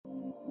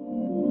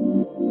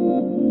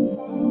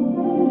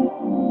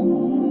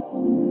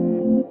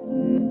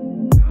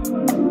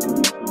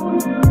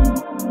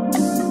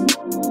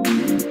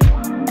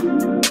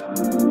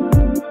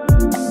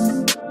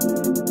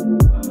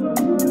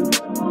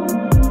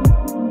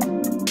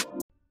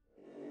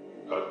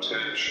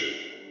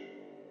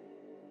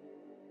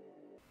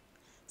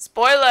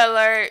Spoiler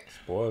alert.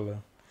 Spoiler.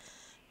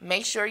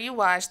 Make sure you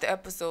watch the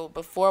episode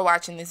before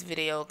watching this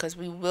video because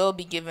we will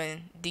be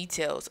giving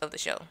details of the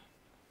show.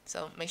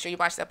 So make sure you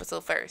watch the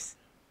episode first.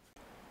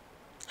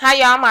 Hi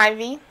y'all, I'm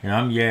Ivy. And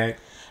I'm Yak.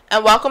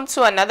 And welcome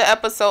to another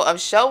episode of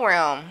Show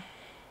Realm.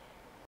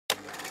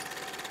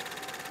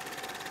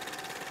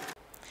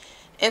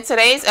 In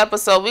today's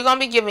episode, we're going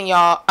to be giving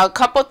y'all a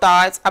couple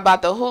thoughts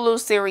about the Hulu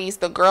series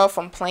The Girl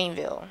from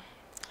Plainville.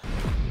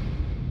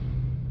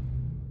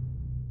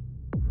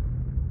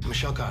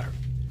 Michelle got her,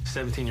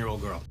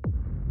 17-year-old girl.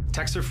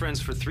 Text her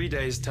friends for 3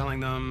 days telling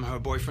them her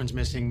boyfriend's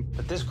missing,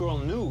 but this girl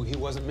knew he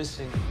wasn't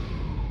missing.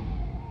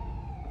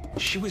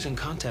 She was in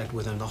contact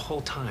with him the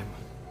whole time,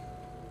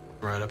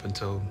 right up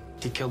until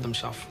he killed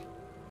himself.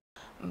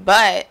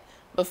 But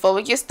before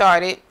we get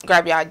started,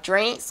 grab y'all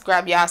drinks,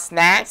 grab y'all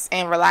snacks,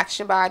 and relax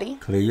your body.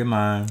 Clear your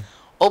mind.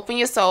 Open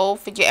your soul,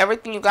 forget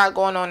everything you got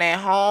going on at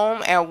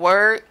home, at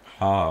work.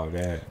 All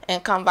that.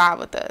 And come vibe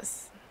with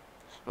us.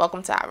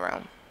 Welcome to our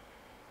room.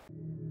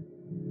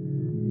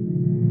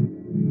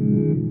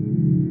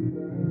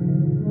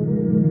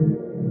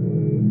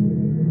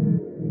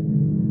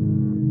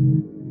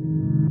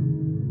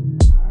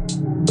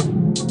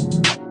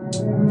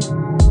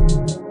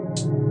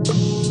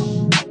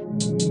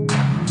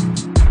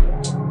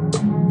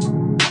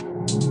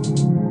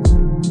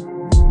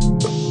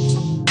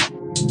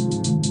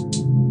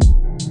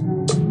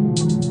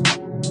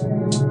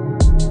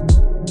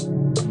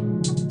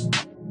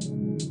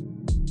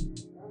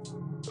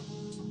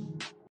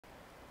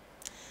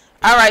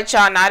 Alright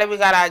y'all, now that we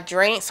got our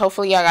drinks,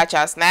 hopefully y'all got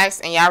y'all snacks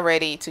and y'all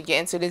ready to get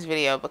into this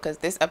video because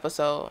this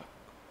episode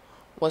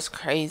was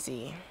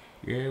crazy.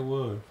 Yeah, it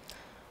was.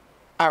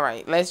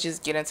 Alright, let's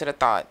just get into the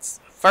thoughts.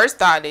 First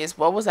thought is,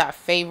 what was our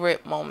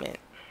favorite moment?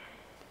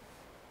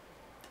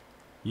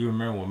 You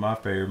remember what my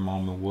favorite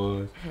moment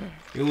was?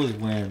 It was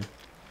when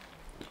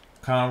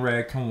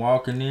Conrad come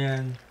walking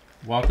in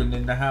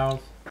the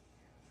house.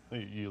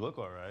 You look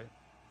all right.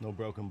 No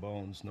broken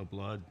bones, no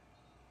blood.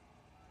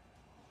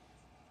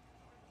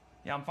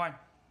 Yeah, I'm fine.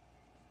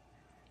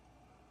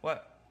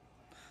 What?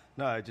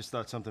 No, I just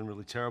thought something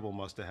really terrible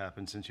must have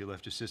happened since you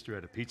left your sister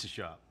at a pizza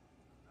shop.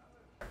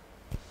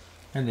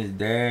 And his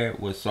dad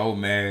was so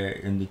mad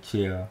in the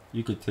chair.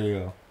 You could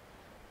tell.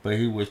 But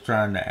he was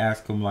trying to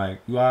ask him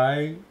like, you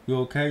alright? You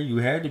okay? You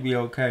had to be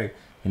okay.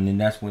 And then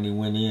that's when he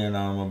went in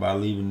on him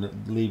about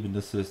leaving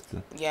the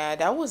sister. Yeah,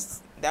 that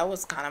was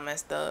kind of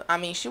messed up. I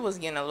mean, she was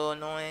getting a little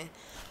annoying.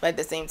 But at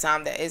the same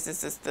time, that is a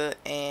sister,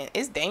 and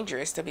it's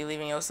dangerous to be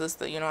leaving your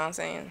sister, you know what I'm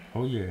saying?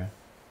 Oh, yeah.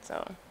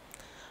 So,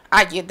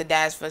 I get the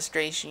dad's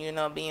frustration, you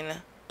know,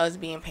 us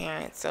being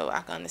parents, so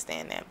I can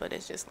understand that, but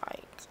it's just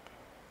like,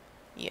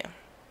 yeah.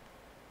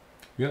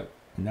 Yep,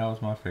 and that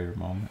was my favorite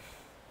moment.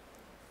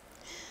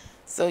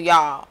 So,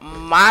 y'all,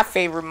 my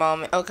favorite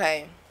moment,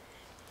 okay.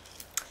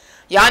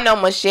 Y'all know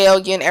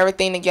Michelle getting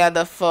everything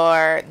together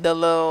for the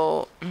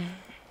little,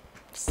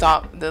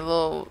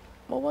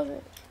 what was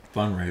it?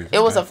 Fundraiser.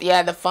 It was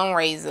right? The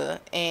fundraiser,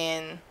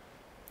 and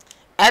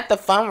at the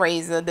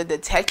fundraiser, the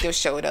detective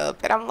showed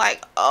up, and I'm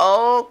like,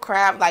 oh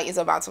crap, like it's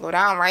about to go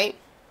down, right?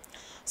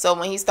 So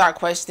when he started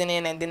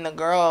questioning, and then the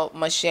girl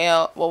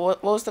Michelle,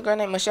 what was the girl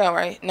name? Michelle,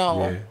 right?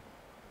 No, yeah.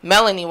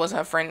 Melanie was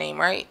her friend name,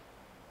 right?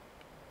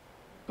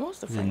 What was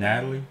the friend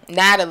Natalie? name?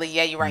 Natalie,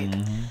 yeah, you're right.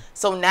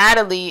 So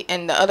Natalie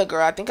and the other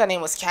girl, I think her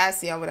name was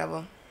Cassie or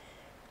whatever.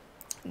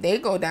 They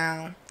go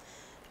down,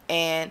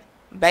 and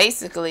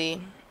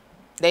basically,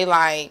 they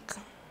like,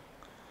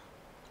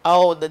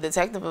 oh, the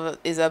detective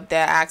is up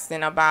there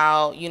asking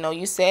about, you know,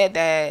 you said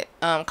that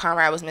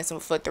Conrad was missing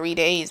for 3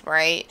 days,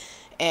 right?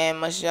 And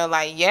Michelle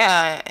like,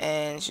 yeah.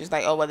 And she's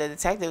like, oh, well, the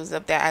detective was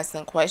up there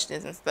asking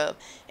questions and stuff.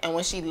 And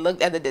when she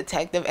looked at the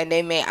detective and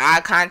they made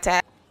eye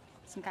contact.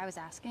 Some guy was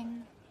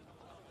asking?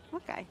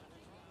 What guy?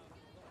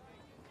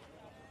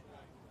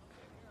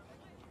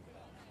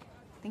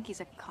 I think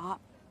he's a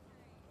cop.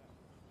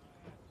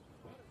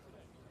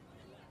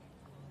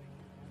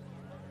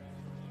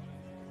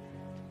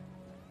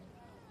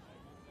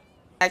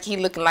 Like he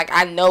looking like,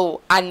 I know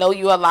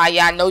you a liar,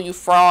 I know you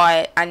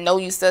fraud, I know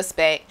you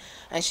suspect.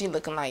 And she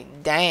looking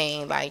like,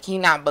 dang, like he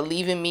not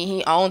believing me,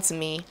 he owns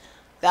me.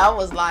 That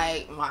was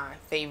like my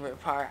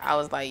favorite part. I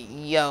was like,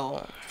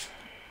 yo.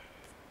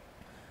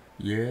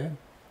 Yeah.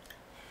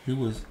 It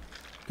looked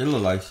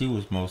like she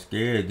was more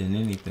scared than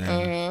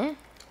anything.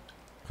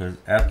 Because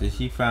after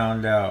she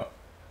found out,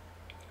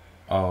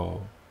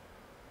 oh,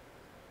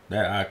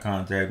 that eye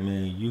contact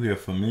means you here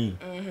for me.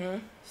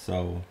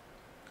 So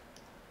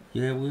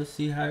yeah, we'll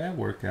see how that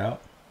work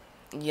out.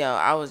 Yo,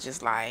 I was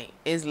just like,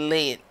 it's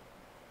lit.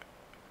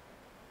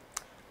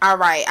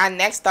 Alright, our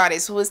next thought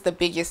is, who is the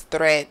biggest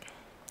threat?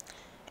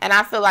 And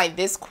I feel like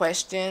this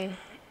question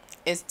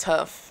is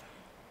tough.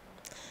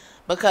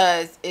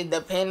 Because it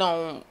depends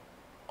on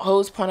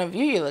whose point of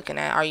view you're looking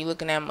at. Are you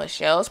looking at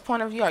Michelle's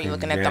point of view? Are you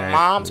looking at the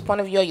mom's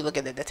point of view? Are you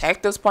looking at the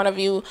detective's point of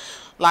view?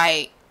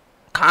 Like,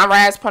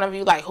 Conrad's point of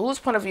view, like whose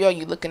point of view are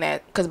you looking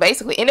at? Because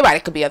basically anybody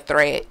could be a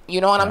threat.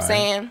 You know what I'm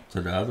saying?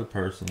 To the other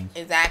person.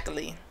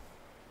 Exactly.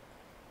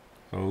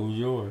 So who's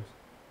yours?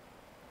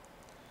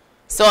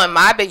 So in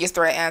my biggest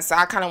threat answer,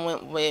 I kind of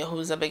went with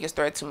who's the biggest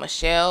threat to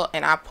Michelle,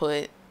 and I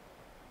put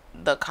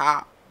the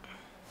cop.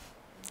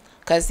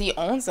 Because he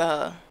owns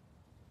her.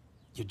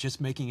 You're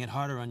just making it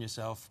harder on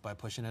yourself by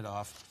pushing it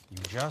off. You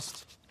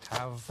just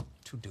have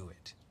to do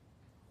it.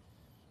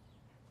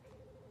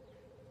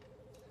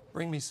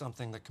 Bring me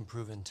something that can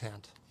prove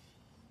intent.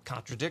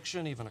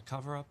 Contradiction, even a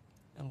cover-up,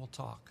 and we'll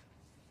talk.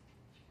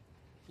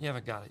 You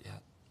haven't got it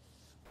yet.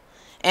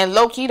 And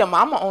low-key, the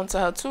mama owns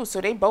her too,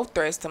 so they both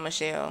threats to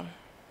Michelle.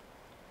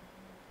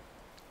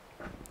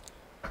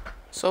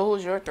 So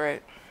who's your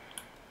threat?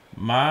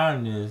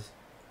 Mine is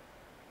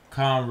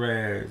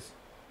Conrad's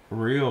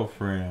real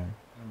friend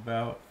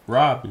about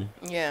Robbie.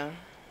 Yeah.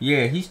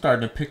 Yeah, he's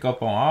starting to pick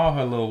up on all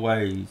her little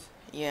ways.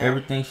 Yeah.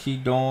 Everything she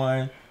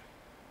doing.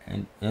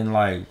 And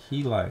like,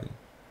 he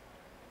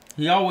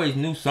always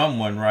knew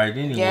someone right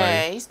anyway.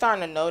 Yeah, he's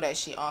starting to know that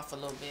she off a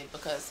little bit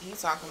because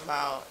he's talking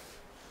about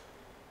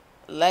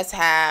let's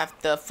have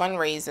the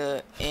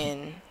fundraiser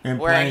in where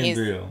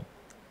Plainville.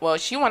 Well,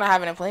 she want to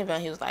have it in Plainville.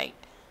 And he was like,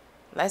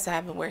 let's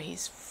have it where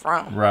he's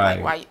from. Right.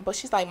 Like, why? But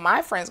she's like,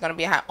 my friend's gonna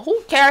be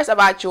who cares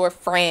about your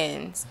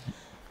friends?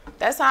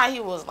 That's how he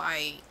was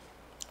like,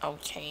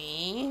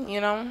 okay, you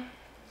know.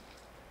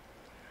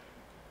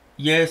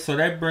 Yeah, so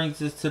that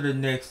brings us to the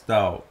next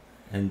thought,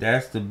 and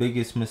that's the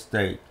biggest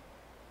mistake.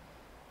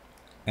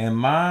 And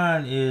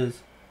mine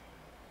is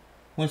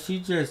when she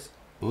just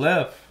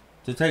left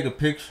to take a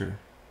picture.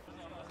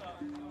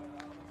 You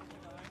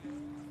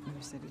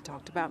said he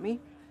talked about me?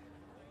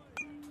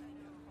 Oh,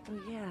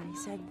 yeah, he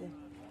said that.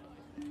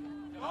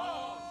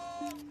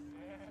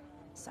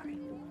 Sorry,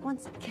 one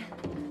second.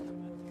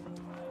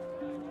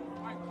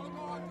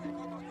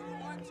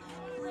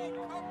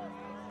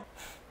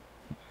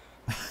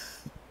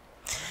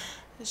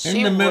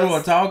 In the middle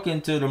of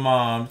talking to the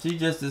mom, she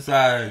just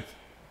decides,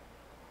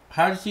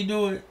 how did she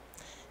do it?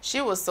 She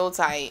was so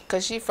tight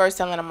because she first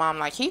telling the mom,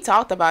 like, he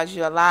talked about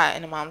you a lot.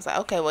 And the mom's like,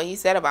 okay, well, he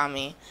said about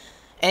me.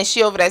 And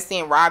she over there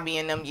seeing Robbie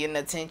and them getting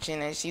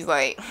attention. And she's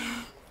like,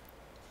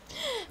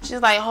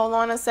 hold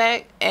on a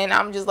sec. And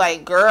I'm just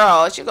like,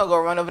 girl, she gonna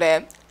go run over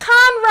there.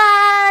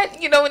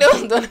 Conrad! You know what they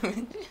was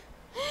doing?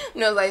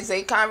 You know, like,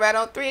 say Conrad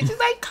on 3. And she's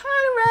like,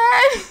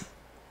 Conrad!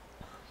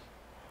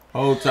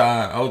 Whole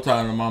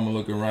time the mama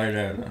looking right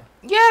at her.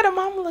 Yeah, the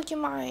mama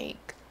looking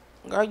like,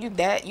 girl, you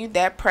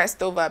that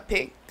pressed over a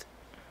pic.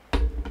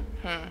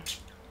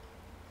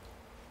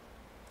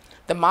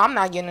 The mom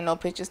not getting no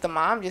pictures. The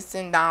mom just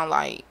sitting down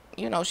like,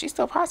 you know, she's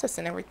still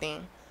processing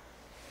everything.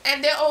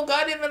 And then, oh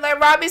God, didn't even let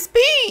Robbie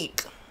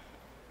speak.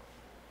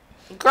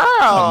 Girl.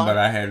 But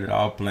I had it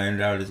all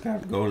planned out. It's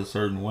got to go a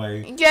certain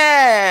way.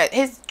 Yeah,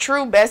 his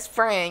true best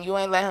friend. You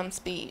ain't let him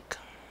speak.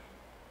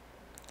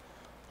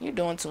 You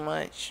doing too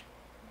much.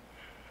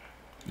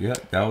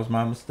 Yep, that was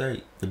my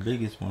mistake. The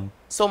biggest one.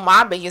 So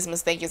my biggest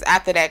mistake is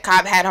after that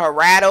cop had her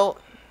rattled,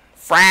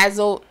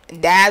 frazzled,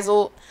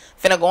 dazzled,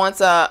 finna go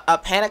into a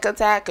panic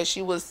attack because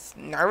she was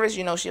nervous.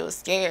 You know, she was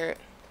scared.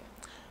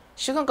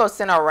 She gonna go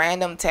send a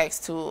random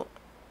text to,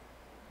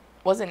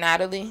 was it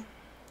Natalie?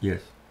 Yes.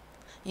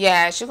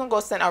 Yeah, she gonna go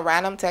send a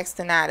random text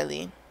to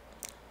Natalie.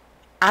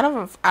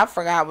 I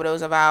forgot what it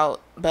was about,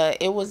 but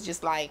it was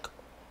just like,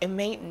 it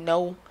made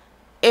no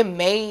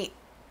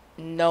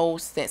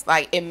sense.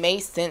 Like, it made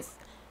sense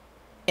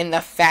in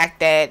the fact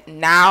that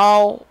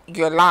now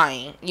you're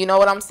lying. You know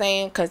what I'm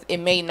saying? Because it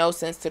made no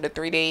sense to the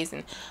 3 days.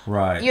 And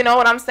right. You know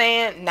what I'm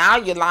saying? Now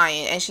you're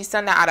lying. And she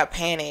sent that out of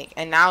panic.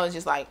 And now it's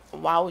just like,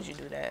 why would you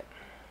do that?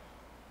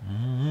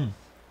 Mm-hmm.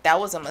 That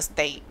was a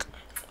mistake.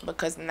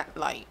 Because,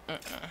 like,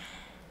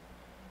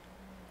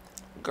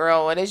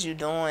 girl, what is you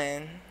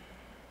doing?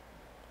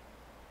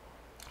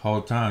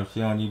 Whole time she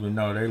don't even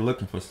know they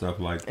looking for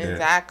stuff like that.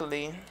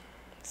 Exactly.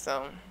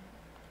 So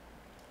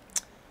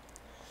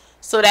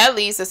that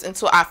leads us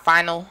into our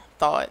final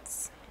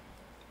thoughts.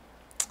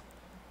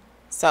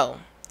 So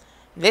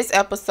this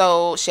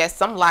episode shed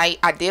some light.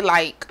 I did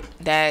like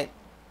that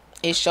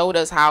it showed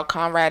us how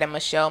Conrad and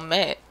Michelle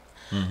met.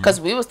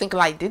 Because we was thinking,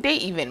 like, did they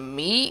even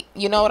meet?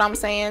 You know what I'm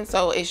saying?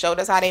 So it showed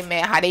us how they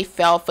met, how they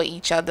fell for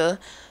each other,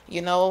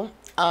 you know.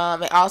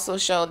 It also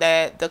showed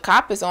that the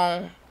cop is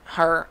on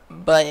her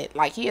butt.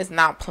 Like, he is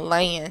not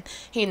playing.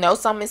 He knows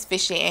something is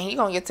fishy, and he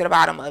gonna get to the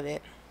bottom of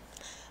it.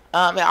 It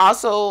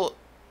also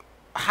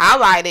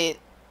highlighted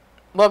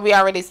what we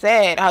already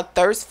said, her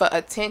thirst for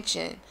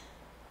attention.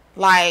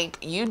 Like,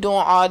 you doing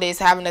all this,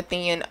 having a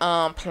thing in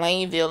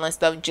Plainville and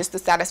stuff just to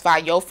satisfy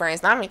your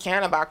friends, not even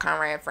caring about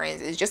Conrad friends.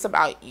 It's just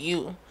about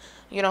you.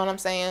 You know what I'm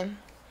saying?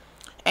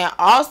 And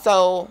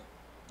also,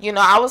 you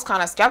know, I was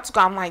kind of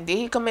skeptical. I'm like, did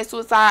he commit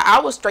suicide? I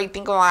was straight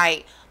thinking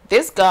like,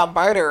 this girl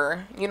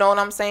murderer. You know what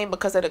I'm saying?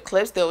 Because of the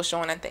clips they were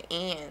showing at the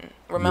end.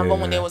 Remember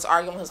when they was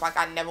arguing? He was like,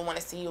 I never want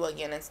to see you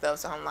again and stuff.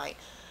 So I'm like,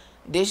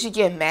 did she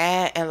get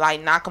mad and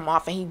like knock him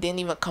off and he didn't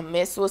even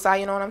commit suicide?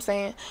 You know what I'm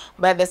saying?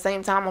 But at the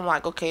same time, I'm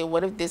like, okay,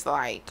 what if this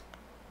like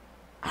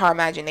her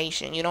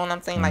imagination? You know what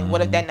I'm saying? Like,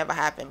 what if that never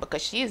happened?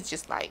 Because she is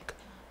just like,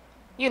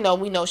 you know,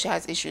 we know she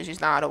has issues.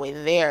 She's not all the way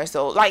there.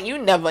 So like, you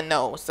never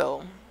know.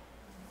 So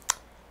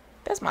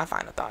that's my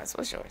final thoughts.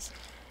 What's yours?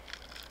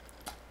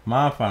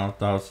 my final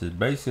thoughts is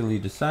basically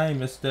the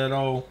same as that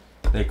old.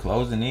 They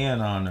closing in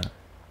on her.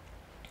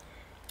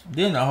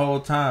 Then the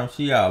whole time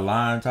she out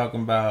lying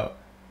talking about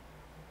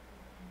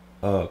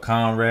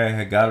Conrad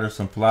had got her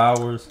some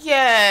flowers.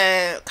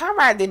 Yeah,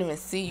 Conrad didn't even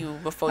see you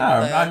before you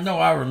left. I know.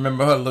 I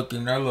remember her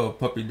looking her little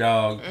puppy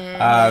dog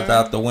eyes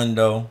out the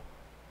window.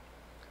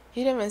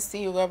 He didn't even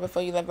see you, girl,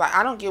 before you left. Like,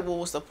 I don't get what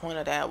was the point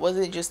of that. Was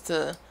it just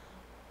to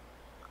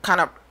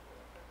kind of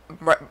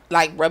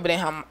like rub it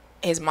in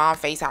his mom's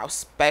face how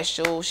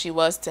special she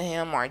was to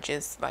him, or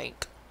just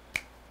like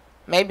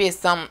maybe it's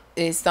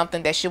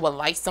something that she would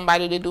like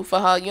somebody to do for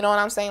her? You know what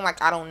I'm saying?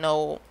 Like, I don't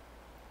know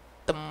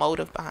the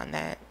motive behind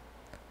that.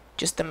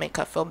 Just to make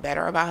her feel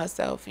better about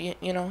herself, you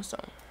know. So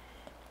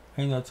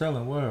ain't no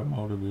telling what her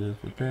motive is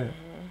with that.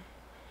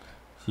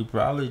 She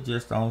probably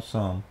just on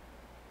some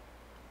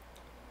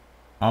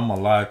I'ma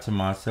lie to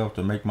myself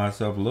to make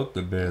myself look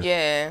the best.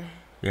 Yeah.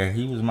 Yeah,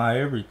 he was my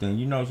everything.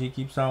 You know, she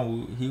keeps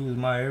on, he was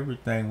my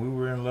everything. We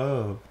were in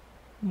love.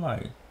 I'm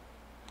like,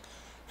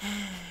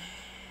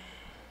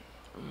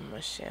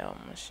 Michelle.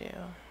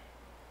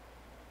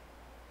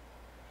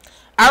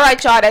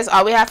 Alright, y'all, that's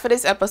all we have for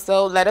this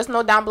episode. Let us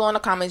know down below in the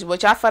comments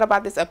what y'all felt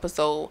about this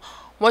episode.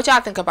 What y'all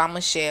think about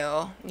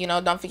Michelle. You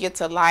know, don't forget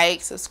to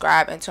like,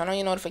 subscribe, and turn on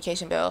your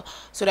notification bell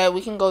so that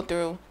we can go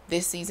through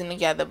this season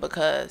together,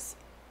 because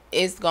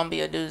it's gonna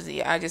be a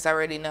doozy. I just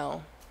already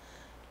know.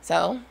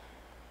 So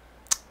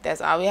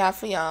that's all we have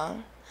for y'all,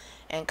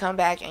 and come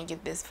back and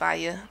get this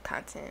fire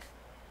content.